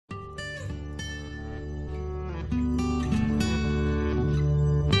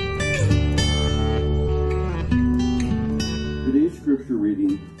scripture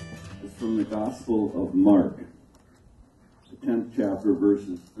reading is from the Gospel of Mark, the 10th chapter,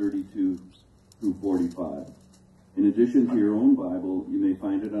 verses 32 through 45. In addition to your own Bible, you may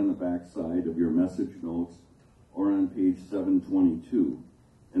find it on the back side of your message notes or on page 722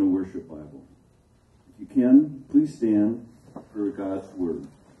 in a worship Bible. If you can, please stand for God's Word.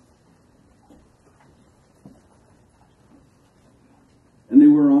 And they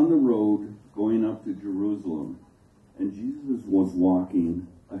were on the road going up to Jerusalem, and Jesus was walking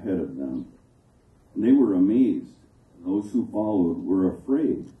ahead of them. And they were amazed, and those who followed were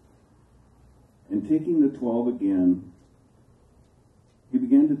afraid. And taking the 12 again, he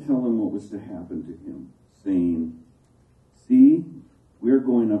began to tell them what was to happen to him, saying, "See, we are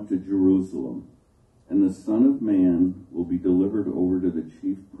going up to Jerusalem, and the Son of Man will be delivered over to the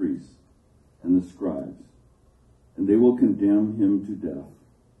chief priests and the scribes, and they will condemn him to death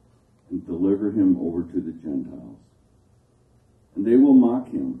and deliver him over to the Gentiles. And they will mock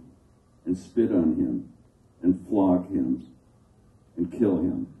him and spit on him and flog him and kill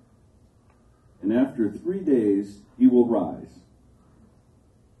him. And after 3 days he will rise."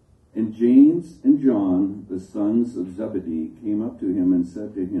 And James and John, the sons of Zebedee, came up to him and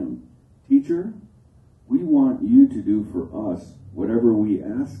said to him, "Teacher, we want you to do for us whatever we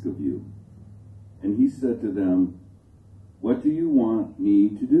ask of you." And he said to them, "What do you want me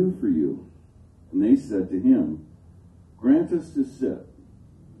to do for you?" And they said to him, "Grant us to sit,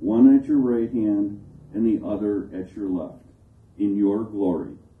 one at your right hand and the other at your left, in your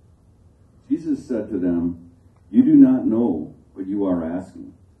glory." Jesus said to them, "You do not know what you are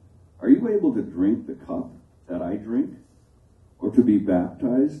asking. Are you able to drink the cup that I drink, or to be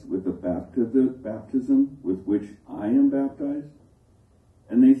baptized with the baptism with which I am baptized?"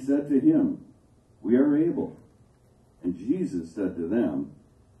 And they said to him, "We are able." And Jesus said to them,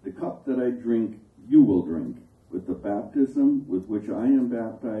 "The cup that I drink, you will drink. With the baptism with which I am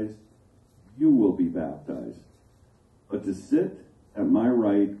baptized, you will be baptized. But to sit at my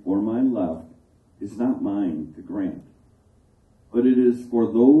right or my left is not mine to grant, but it is for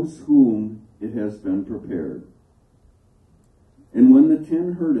those whom it has been prepared." And when the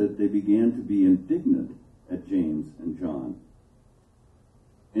 10 heard it, they began to be indignant at James and John.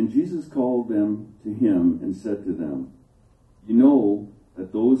 And Jesus called them to him and said to them, "You know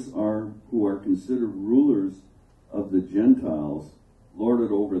that those who are considered rulers of the Gentiles lord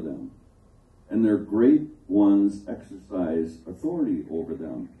it over them, and their great ones exercise authority over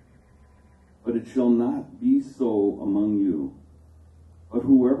them. But it shall not be so among you. But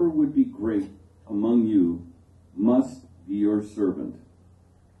whoever would be great among you must be your servant,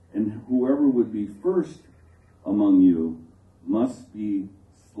 and whoever would be first among you must be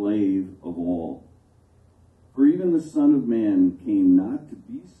slave of all. For even the Son of Man came not to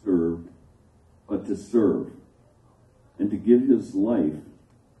be served, but to serve, and to give his life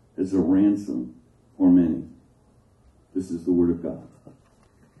as a ransom for many." This is the word of God.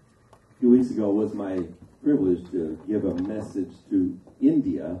 A few weeks ago, it was my privilege to give a message to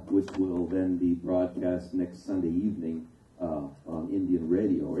India, which will then be broadcast next Sunday evening on Indian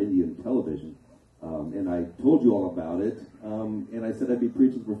radio or Indian television. And I told you all about it, and I said I'd be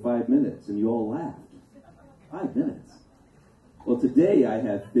preaching for 5 minutes, and you all laughed. 5 minutes. Well, today I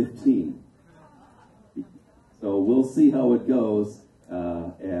have 15. So we'll see how it goes.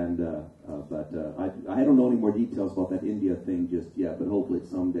 But I don't know any more details about that India thing just yet, but hopefully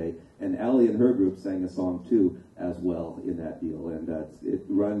someday. And Allie and her group sang a song too as well in that deal. And it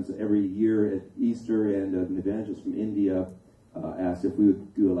runs every year at Easter, and an evangelist from India asked if we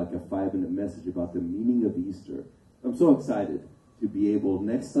would do like a 5-minute message about the meaning of Easter. I'm so excited to be able,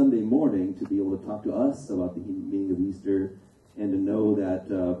 next Sunday morning, to be able to talk to us about the meaning of Easter, and to know that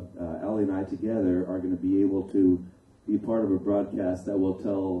Allie and I together are going to be able to be part of a broadcast that will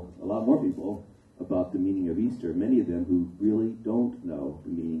tell a lot more people about the meaning of Easter, many of them who really don't know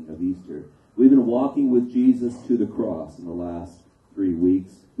the meaning of Easter. We've been walking with Jesus to the cross in the last 3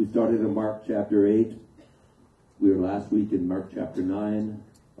 weeks. We started in Mark chapter 8. We were last week in Mark chapter 9.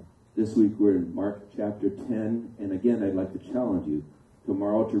 This week we're in Mark chapter 10. And again, I'd like to challenge you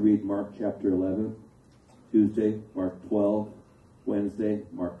tomorrow to read Mark chapter 11, Tuesday, Mark 12, Wednesday,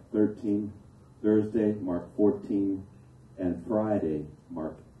 Mark 13, Thursday, Mark 14, and Friday,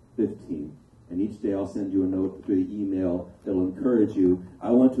 Mark 15. And each day I'll send you a note through the email that will encourage you.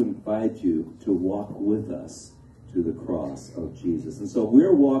 I want to invite you to walk with us to the cross of Jesus. And so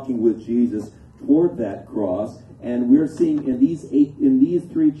we're walking with Jesus toward that cross, and we're seeing in these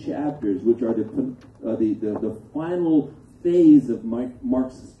 3 chapters, which are the final phase of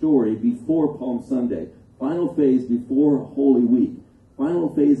Mark's story before Palm Sunday, final phase before Holy Week,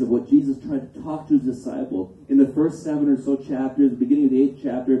 final phase of what Jesus tried to talk to his disciples. In the first 7 or so chapters, the beginning of the 8th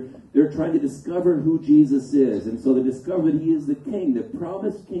chapter, they're trying to discover who Jesus is. And so they discover that he is the king, the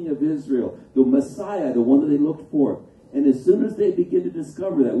promised king of Israel, the Messiah, the one that they looked for. And as soon as they begin to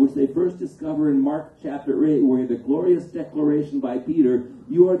discover that, which they first discover in Mark chapter 8, where the glorious declaration by Peter,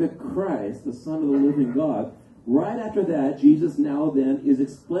 "You are the Christ, the Son of the living God," right after that, Jesus now then is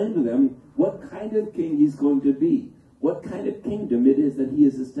explaining to them what kind of king he's going to be, what kind of kingdom it is that he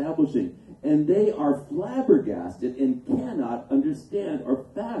is establishing. And they are flabbergasted and cannot understand or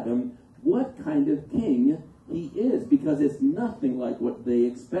fathom what kind of king he is, because it's nothing like what they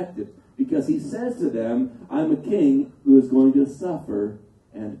expected. Because he says to them, "I'm a king who is going to suffer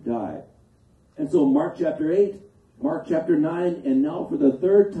and die." And so Mark chapter 8, Mark chapter 9, and now for the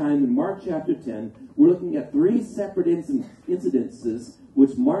third time in Mark chapter 10, we're looking at 3 separate incidences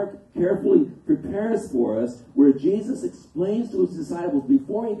which Mark carefully prepares for us, where Jesus explains to his disciples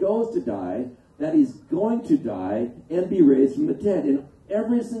before he goes to die that he's going to die and be raised from the dead. And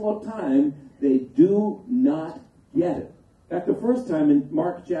every single time they do not get it. In fact, the first time in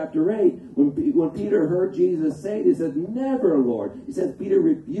Mark chapter 8, when Peter heard Jesus say it, he said, "Never, Lord." He says, Peter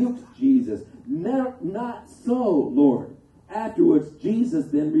rebuked Jesus. "Not so, Lord." Afterwards, Jesus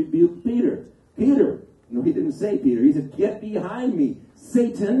then rebuked Peter. "Peter," no, he didn't say Peter. He said, "Get behind me,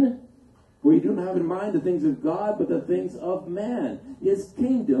 Satan, for you do not have in mind the things of God, but the things of man." His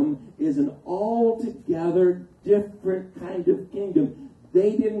kingdom is an altogether different kind of kingdom.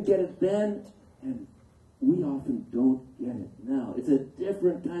 They didn't get it then, and we often don't get it now. It's a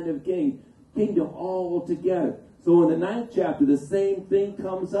different kind of kingdom altogether. So in the 9th chapter, the same thing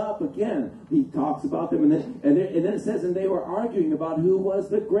comes up again. He talks about them, and then it says, and they were arguing about who was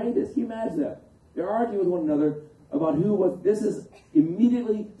the greatest. Can you imagine that? They're arguing with one another about who was. This is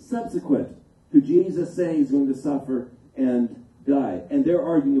immediately subsequent to Jesus saying he's going to suffer and die. And they're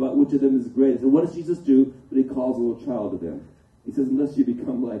arguing about which of them is the greatest. And what does Jesus do? But he calls a little child to them. He says, "Unless you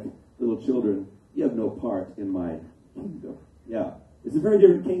become like little children, you have no part in my kingdom." Yeah. It's a very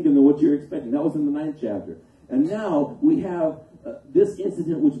different kingdom than what you're expecting. That was in the 9th chapter. And now we have this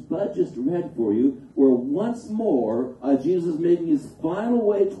incident which Bud just read for you, where once more Jesus is making his final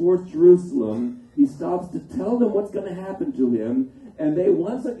way towards Jerusalem. He stops to tell them what's going to happen to him. And they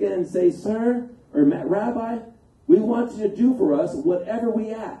once again say, "Sir," or "Rabbi, we want you to do for us whatever we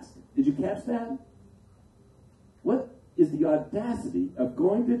ask." Did you catch that? What is the audacity of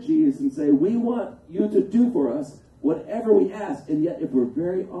going to Jesus and say, "We want you to do for us whatever we ask"? And yet, if we're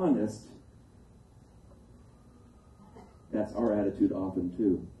very honest, that's our attitude often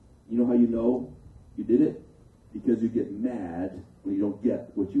too. You know how you know you did it? Because you get mad when you don't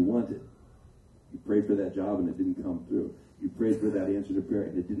get what you wanted. You prayed for that job and it didn't come through. You prayed for that answer to prayer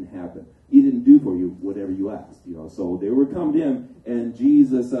and it didn't happen. He didn't do for you whatever you asked. So they were coming to him, and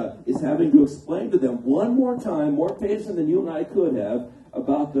Jesus is having to explain to them one more time, more patient than you and I could have,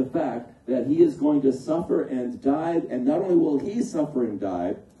 about the fact that he is going to suffer and die. And not only will he suffer and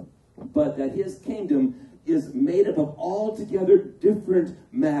die, but that his kingdom is made up of altogether different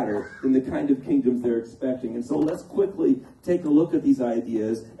matter than the kind of kingdoms they're expecting. And so let's quickly take a look at these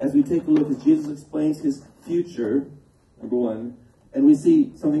ideas as we take a look as Jesus explains his future, number one, and we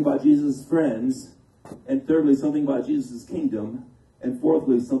see something about Jesus' friends, and thirdly, something about Jesus' kingdom, and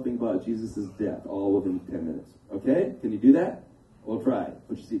fourthly, something about Jesus' death, all within 10 minutes. Okay? Can you do that? We'll try.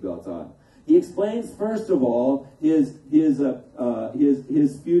 Put your seatbelts on. He explains, first of all, his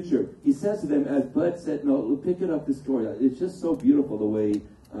future. He says to them, as Bud said, no, pick it up, the story. It's just so beautiful the way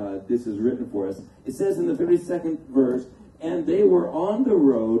this is written for us. It says in the 32nd verse, "And they were on the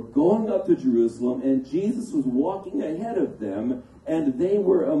road going up to Jerusalem, and Jesus was walking ahead of them, and they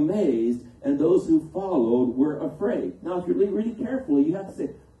were amazed, and those who followed were afraid." Now, if you're reading carefully, you have to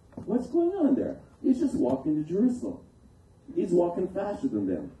say, what's going on there? He's just walking to Jerusalem. He's walking faster than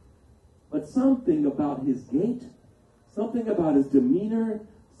them. But something about his gait, something about his demeanor,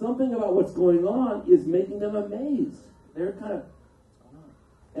 something about what's going on is making them amazed. They're kind of,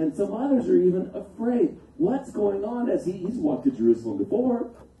 and some others are even afraid. What's going on as he's walked to Jerusalem before?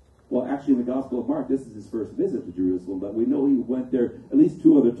 Well, actually, in the Gospel of Mark, this is his first visit to Jerusalem, but we know he went there at least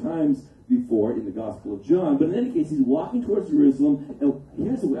 2 other times before in the Gospel of John. But in any case, he's walking towards Jerusalem, and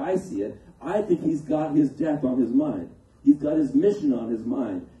here's the way I see it. I think he's got his death on his mind. He's got his mission on his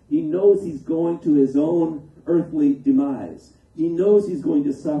mind. He knows he's going to his own earthly demise. He knows he's going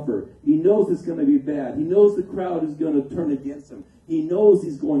to suffer. He knows it's going to be bad. He knows the crowd is going to turn against him. He knows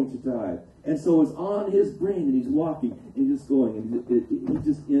he's going to die. And so it's on his brain, and he's walking, and he's just going, and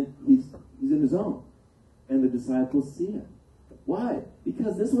he's in his own. And the disciples see it. Why?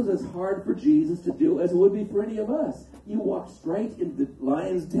 Because this was as hard for Jesus to do as it would be for any of us. He walked straight into the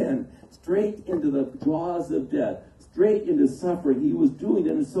lion's den, straight into the jaws of death, straight into suffering. He was doing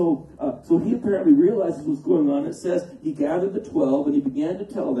it, and so he apparently realizes what's going on. It says he gathered the 12, and he began to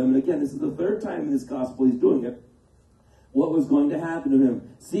tell them, and again, this is the third time in this gospel he's doing it, what was going to happen to him.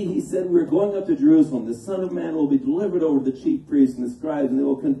 See, he said, we're going up to Jerusalem. The Son of Man will be delivered over to the chief priests and the scribes, and they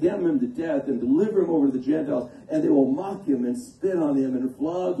will condemn him to death and deliver him over to the Gentiles, and they will mock him and spit on him and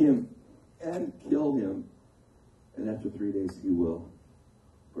flog him and kill him. And after 3 days he will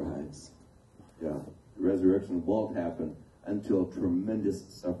rise. Yeah, the resurrection won't happen until tremendous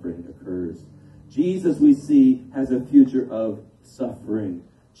suffering occurs. Jesus, we see, has a future of suffering.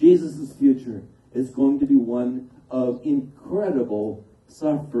 Jesus' future is going to be one of incredible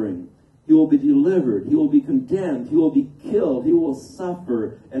suffering. He will be delivered. He will be condemned. He will be killed. He will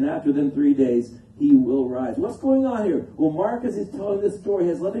suffer. And after then 3 days, he will rise. What's going on here? Well, Mark, as he's telling this story,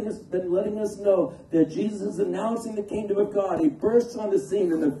 has been letting us know that Jesus is announcing the kingdom of God. He bursts on the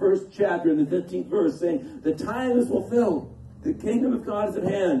scene in the first chapter, in the 15th verse, saying, the time is fulfilled. The kingdom of God is at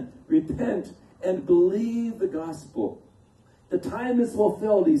hand. Repent and believe the gospel. The time is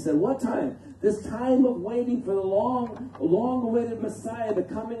fulfilled, he said. What time? This time of waiting for the long-awaited Messiah, the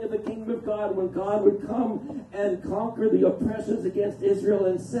coming of the kingdom of God, when God would come and conquer the oppressors against Israel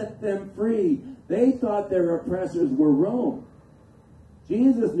and set them free. They thought their oppressors were Rome.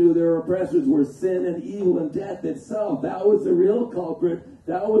 Jesus knew their oppressors were sin and evil and death itself. That was the real culprit.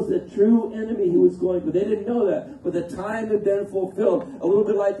 That was the true enemy he was going for. They didn't know that, but the time had been fulfilled. A little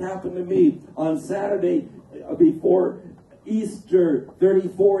bit like happened to me on Saturday before Easter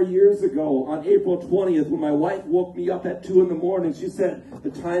 34 years ago on April 20th, when my wife woke me up at 2 in the morning. She said,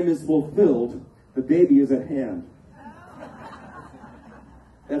 the time is fulfilled. The baby is at hand.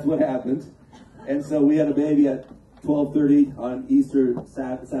 That's what happened. And so we had a baby at 12:30 on Easter,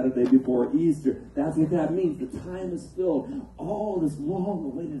 Saturday before Easter. That's what that means. The time is filled. All this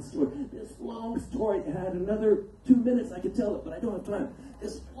long-awaited story. This long story had another 2 minutes. I could tell it, but I don't have time.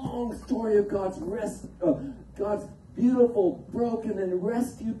 This long story of God's God's beautiful, broken, and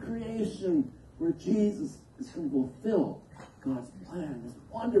rescued creation, where Jesus is going to fulfill God's plan. This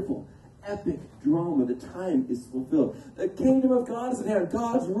wonderful, epic drama. The time is fulfilled. The kingdom of God is at hand.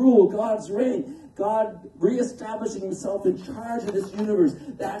 God's rule, God's reign, God reestablishing himself in charge of this universe.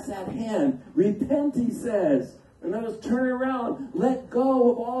 That's at hand. Repent, he says. In other words, turn around. Let go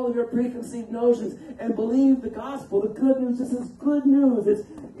of all of your preconceived notions and believe the gospel. The good news. This is good news.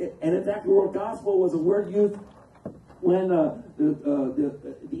 And in fact, the word gospel was a word used when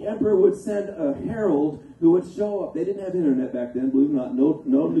the emperor would send a herald who would show up. They didn't have internet back then, believe it or not.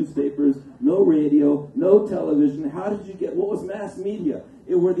 No newspapers, no radio, no television. How did you what was mass media?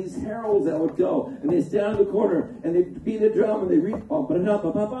 It were these heralds that would go, and they stand in the corner, and they beat a drum, and they read, or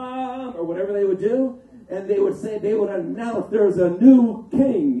whatever they would do, and they would announce there's a new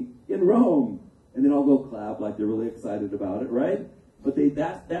king in Rome. And then all go clap like they're really excited about it, right? But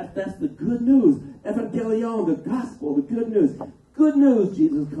that's the good news. Evangelion, the gospel, the good news. Good news,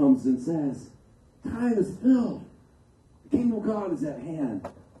 Jesus comes and says, time is filled. The kingdom of God is at hand.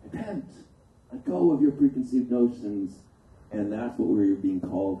 Repent. Let go of your preconceived notions. And that's what we're being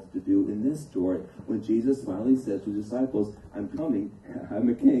called to do in this story. When Jesus finally says to his disciples, I'm coming, I'm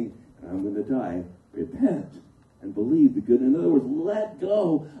a king, and I'm going to die. Repent and believe the good. In other words, let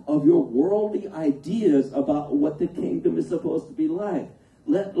go of your worldly ideas about what the kingdom is supposed to be like.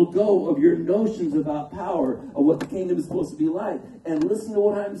 Let go of your notions about power, of what the kingdom is supposed to be like. And listen to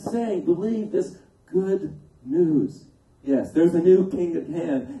what I'm saying. Believe this good news. Yes, there's a new king at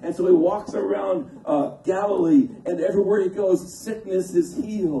hand. And so he walks around Galilee, and everywhere he goes, sickness is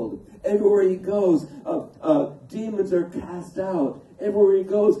healed. Everywhere he goes, demons are cast out. Everywhere he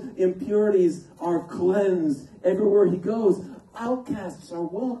goes, impurities are cleansed. Everywhere he goes, outcasts are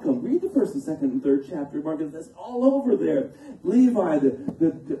welcome. Read the first and second and third chapter of Mark. That's all over there. Levi, the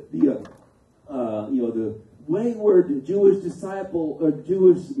wayward Jewish disciple, or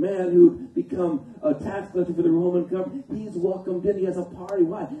Jewish man who'd become a tax collector for the Roman government, he's welcomed in. He has a party.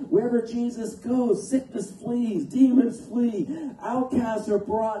 Why? Wherever Jesus goes, sickness flees, demons flee, outcasts are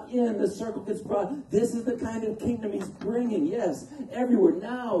brought in, the circle gets brought. This is the kind of kingdom he's bringing. Yes, everywhere.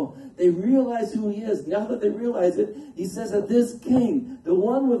 Now they realize who he is. Now that they realize it, he says that this king, the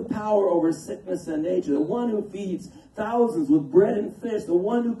one with power over sickness and nature, the one who feeds thousands with bread and fish, the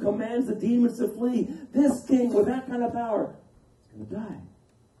one who commands the demons to flee, this king with that kind of power is going to die.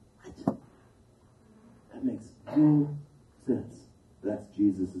 What? That makes no sense. That's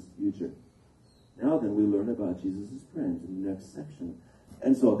Jesus' future. Now then, we learn about Jesus' friends in the next section.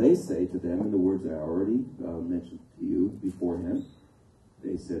 And so they say to them, in the words I already mentioned to you beforehand,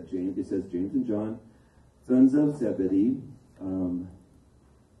 they said, it says, James and John, sons of Zebedee,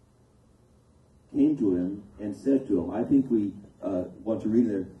 came to him and said to him, I think we want to read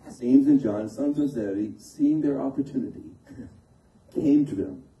there, James and John, sons of Zebedee, seeing their opportunity, came to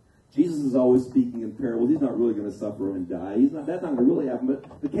them. Jesus is always speaking in parables. He's not really going to suffer and die. That's not going to really happen,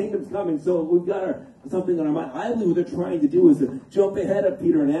 but the kingdom's coming, so we've got something on our mind. I believe what they're trying to do is to jump ahead of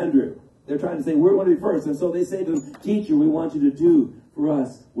Peter and Andrew. They're trying to say, we're going to be first. And so they say to them, teacher, we want you to do for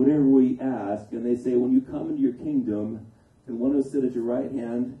us whatever we ask. And they say, when you come into your kingdom, can one of us sit at your right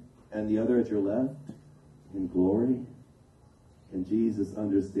hand and the other at your left in glory? And Jesus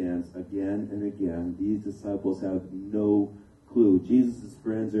understands again and again, these disciples have no clue. Jesus'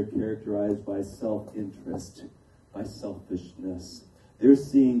 friends are characterized by self-interest, by selfishness. They're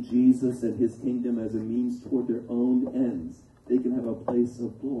seeing Jesus and his kingdom as a means toward their own ends. They can have a place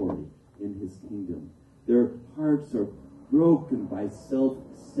of glory in his kingdom. Their hearts are broken by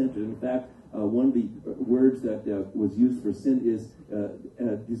self-centered. In fact, one of the words that was used for sin is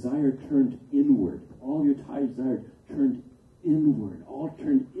desire turned inward. All your desire turned inward, all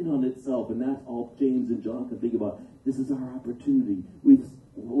turned in on itself, and that's all James and John can think about. This is our opportunity.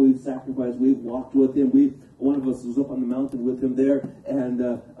 We've sacrificed. We've walked with him. One of us was up on the mountain with him there, and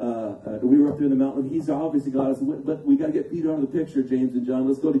we were up there in the mountain. He's obviously got us, but we got to get Peter out of the picture, James and John.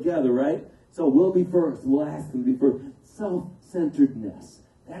 Let's go together, right? So we'll be first. We'll ask him to be first. Self-centeredness.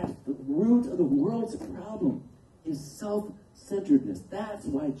 That's the root of the world's problem, is self-centeredness. That's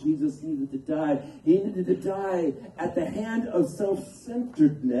why Jesus needed to die. He needed to die at the hand of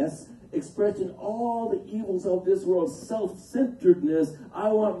self-centeredness, expressed in all the evils of this world. Self-centeredness. I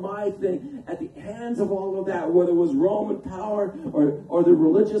want my thing. At the hands of all of that, whether it was Roman power or the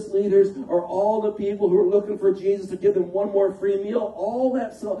religious leaders or all the people who were looking for Jesus to give them one more free meal, all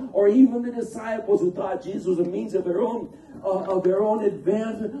that stuff, or even the disciples who thought Jesus was a means of their own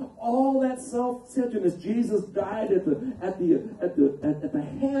advancement, all that self-centeredness. Jesus died at the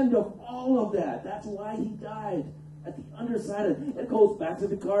hand of all of that. That's why he died. At the underside of it. It goes back to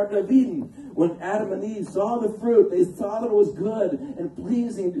the Garden of Eden. When Adam and Eve saw the fruit, they saw that it was good and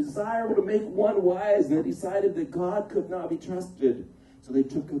pleasing, desirable to make one wise, and they decided that God could not be trusted. So they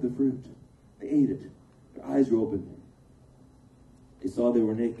took of the fruit. They ate it. Their eyes were opened. They saw they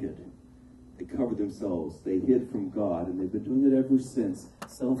were naked. They covered themselves. They hid from God, and they've been doing it ever since.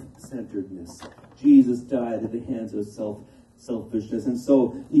 Self-centeredness. Jesus died at the hands of selfishness. And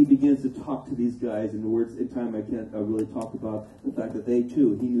so he begins to talk to these guys in words. In time I can't really talk about the fact that they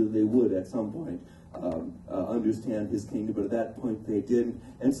too, he knew they would at some point understand his kingdom, but at that point they didn't.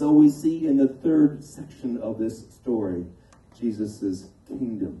 And so we see in the third section of this story, Jesus'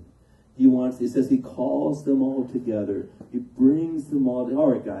 kingdom. He says he calls them all together. He brings them all.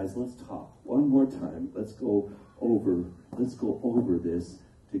 All right, guys, let's talk one more time. Let's go over this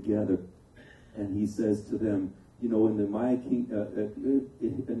together. And he says to them, you know, in the my king,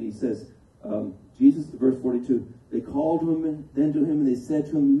 and he says, Jesus, verse 42, they called him, then to him, and they said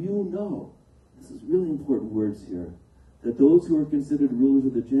to him, you know, this is really important words here, that those who are considered rulers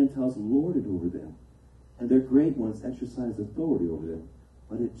of the Gentiles lord it over them, and their great ones exercise authority over them.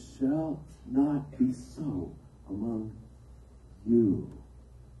 But it shall not be so among you.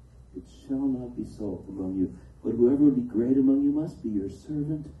 It shall not be so among you. But whoever would be great among you must be your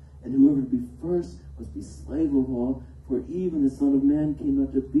servant, and whoever would be first must be slave of all. For even the Son of Man came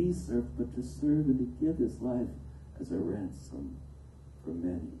not to be served, but to serve and to give his life as a ransom for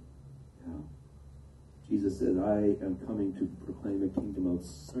many. Yeah. Jesus said, I am coming to proclaim a kingdom of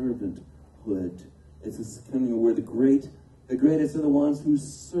servanthood. It's a kingdom where the greatest are the ones who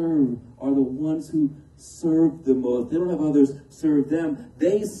serve, are the ones who serve the most. They don't have others serve them.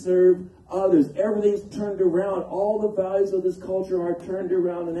 They serve others. Everything's turned around. All the values of this culture are turned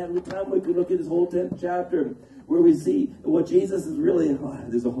around. And every time we could look at this whole 10th chapter, where we see what Jesus is really,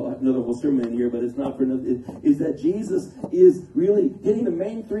 there's another whole sermon in here, but it's not for another, is that Jesus is really hitting the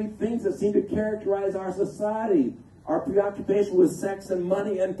main three things that seem to characterize our society. Our preoccupation with sex and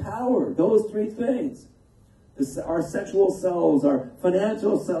money and power. Those three things. Our sexual selves, our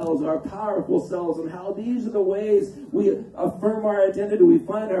financial selves, our powerful selves, and how these are the ways we affirm our identity, we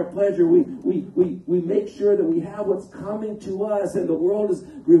find our pleasure, we make sure that we have what's coming to us, and the world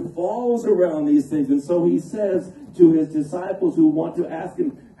revolves around these things. And so he says to his disciples who want to ask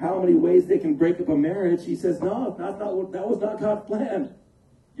him how many ways they can break up a marriage, he says, no, that was not God's plan.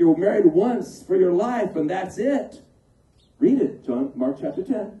 You're married once for your life, and that's it. Read it, Mark chapter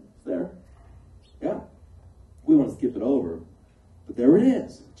 10. It's there. Yeah. We want to skip it over. But there it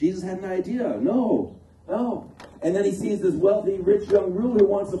is. Jesus had an idea. No. No. And then he sees this wealthy, rich young ruler who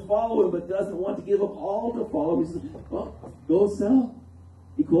wants to follow him but doesn't want to give up all to follow him. He says, well, go sell.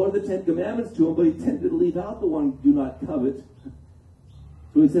 He quoted the 10 Commandments to him, but he tended to leave out the one, do not covet.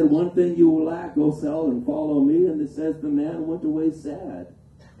 So he said, one thing you will lack, go sell and follow me. And it says the man went away sad.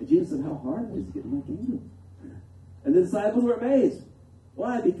 And Jesus said, how hard it is to get in my kingdom. And the disciples were amazed.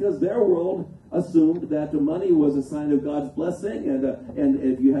 Why? Because their world assumed that the money was a sign of God's blessing, and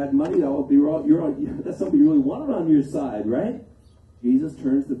if you had money, that would be that's something you really wanted on your side, right? Jesus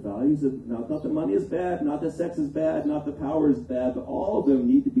turns the values of not that money is bad, not that sex is bad, not that power is bad, but all of them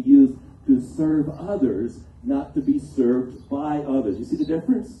need to be used to serve others, not to be served by others. You see the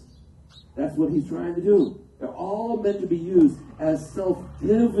difference? That's what he's trying to do. They're all meant to be used as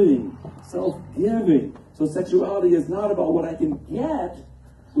self-giving. Self-giving. So sexuality is not about what I can get,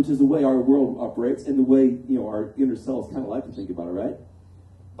 which is the way our world operates and the way, our inner selves kind of like to think about it, right?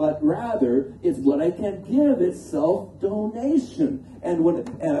 But rather, it's what I can give. It's self-donation.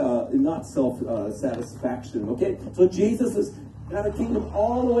 And not self-satisfaction, okay? So Jesus has got a kingdom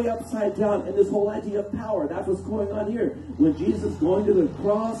all the way upside down, and this whole idea of power, that's what's going on here. When Jesus is going to the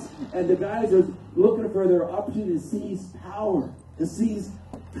cross, and the guys are looking for their opportunity to seize power,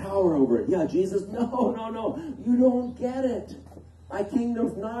 over it. Yeah, Jesus, no, you don't get it. My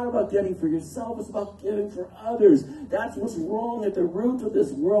kingdom's not about getting for yourself, it's about giving for others. That's what's wrong at the root of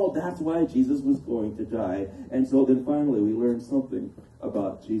this world. That's why Jesus was going to die. And so then finally we learn something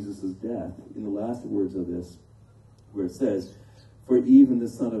about Jesus' death in the last words of this, where it says, for even the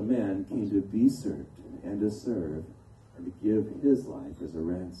Son of Man came to be served and to serve and to give his life as a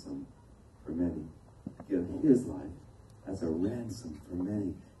ransom for many. Give his life as a ransom for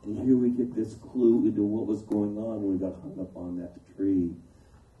many. And here we get this clue into what was going on when we got hung up on that tree.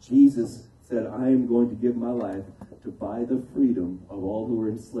 Jesus said, I am going to give my life to buy the freedom of all who are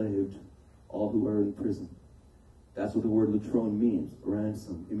enslaved, all who are in prison. That's what the word latron means,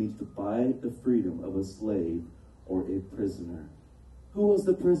 ransom. It means to buy the freedom of a slave or a prisoner. Who was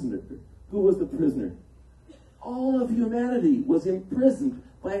the prisoner? All of humanity was imprisoned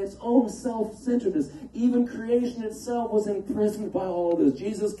by its own self-centeredness. Even creation itself was imprisoned by all of this.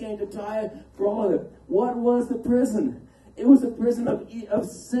 Jesus came to die for all of it. What was the prison? It was a prison of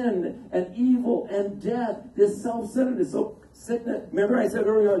sin and evil and death, this self-centeredness. So sickness, remember I said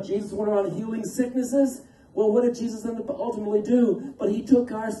earlier, Jesus went around healing sicknesses? Well, what did Jesus ultimately do? But he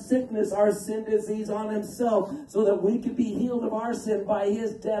took our sickness, our sin disease on himself so that we could be healed of our sin by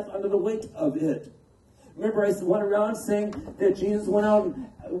his death under the weight of it. Remember, I went around saying that Jesus went out and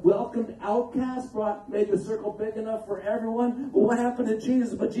welcomed outcasts, made the circle big enough for everyone. But what happened to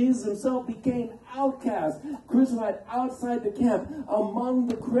Jesus? But Jesus himself became outcast, crucified outside the camp, among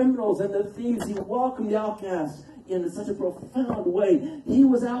the criminals and the thieves. He welcomed the outcasts in such a profound way. He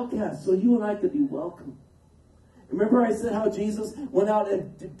was outcast, so you and I could be welcomed. Remember I said how Jesus went out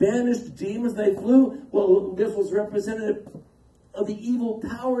and banished demons, they flew? Well, this was representative of the evil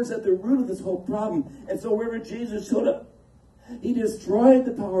powers at the root of this whole problem. And so wherever Jesus showed up, he destroyed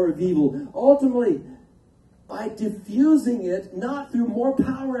the power of evil. Ultimately, by diffusing it, not through more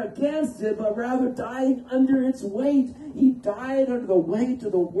power against it, but rather dying under its weight. He died under the weight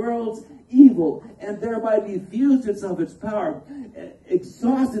of the world's evil, and thereby diffused itself its power,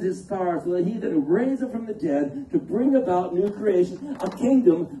 exhausted its power, so that he that raised it from the dead to bring about new creation, a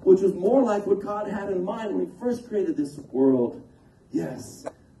kingdom which was more like what God had in mind when he first created this world. Yes,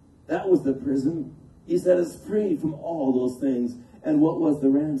 that was the prison. He set us free from all those things. And what was the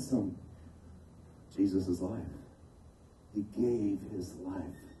ransom? Jesus' life. He gave his life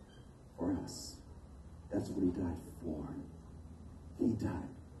for us. That's what he died for. He died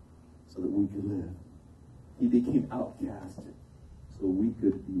so that we could live. He became outcasted so we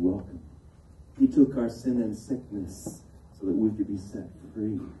could be welcomed. He took our sin and sickness so that we could be set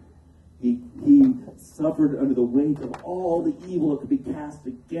free. He suffered under the weight of all the evil that could be cast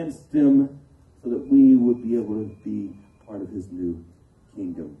against him so that we would be able to be part of his new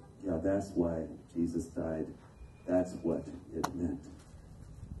kingdom. Yeah, that's why Jesus died. That's what it meant.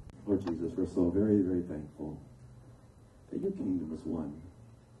 Lord Jesus, we're so very, very thankful that your kingdom is one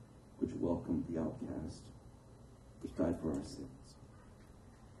which welcomed the outcast, which died for our sins.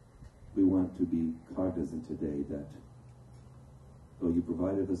 We want to be cognizant today that though you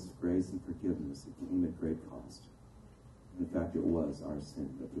provided us grace and forgiveness, it came at great cost. In fact, it was our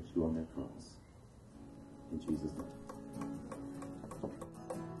sin that put you on that cross. In Jesus' name.